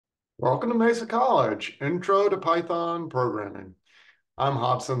Welcome to Mesa College, Intro to Python Programming. I'm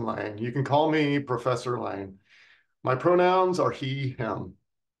Hobson Lane. You can call me Professor Lane. My pronouns are he, him.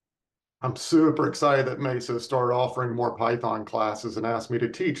 I'm super excited that Mesa started offering more Python classes and asked me to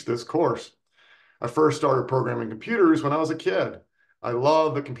teach this course. I first started programming computers when I was a kid. I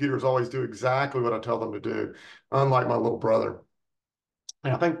love that computers always do exactly what I tell them to do, unlike my little brother.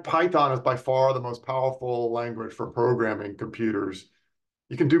 And I think Python is by far the most powerful language for programming computers.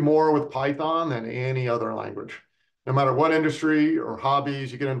 You can do more with Python than any other language. No matter what industry or hobbies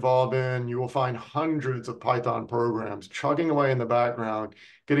you get involved in, you will find hundreds of Python programs chugging away in the background,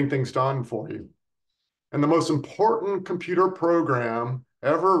 getting things done for you. And the most important computer program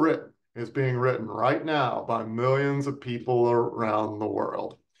ever written is being written right now by millions of people around the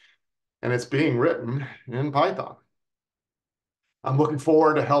world. And it's being written in Python. I'm looking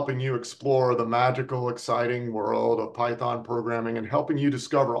forward to helping you explore the magical, exciting world of Python programming and helping you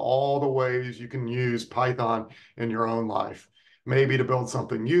discover all the ways you can use Python in your own life. Maybe to build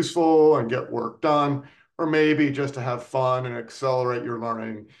something useful and get work done, or maybe just to have fun and accelerate your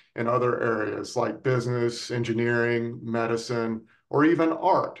learning in other areas like business, engineering, medicine, or even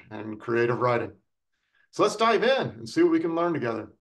art and creative writing. So let's dive in and see what we can learn together.